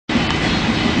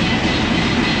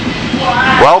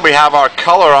Well, we have our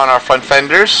color on our front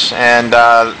fenders, and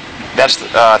that's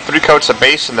 3 coats of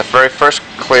base and the very first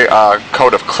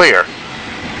coat of clear.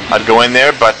 I'd go in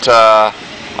there, but I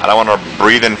don't want to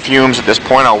breathe in fumes at this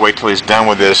point. I'll wait till he's done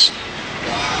with his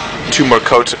 2 more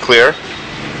coats of clear,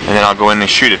 and then I'll go in and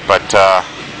shoot it. But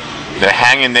they're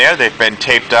hanging there. They've been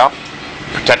taped up,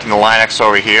 protecting the Line-X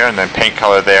over here, and then paint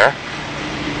color there.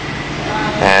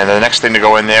 And the next thing to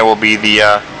go in there will be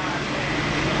the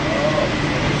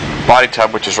body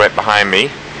tub, which is right behind me.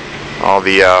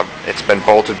 It's been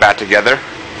bolted back together,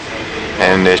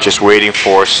 and it's just waiting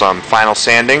for some final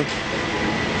sanding,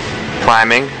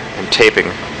 priming, and taping,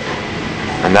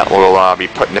 and that will be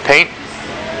put into paint,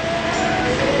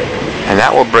 and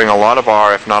that will bring a lot of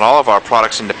our, if not all of our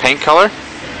products into paint color,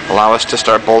 allow us to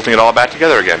start bolting it all back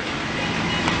together again.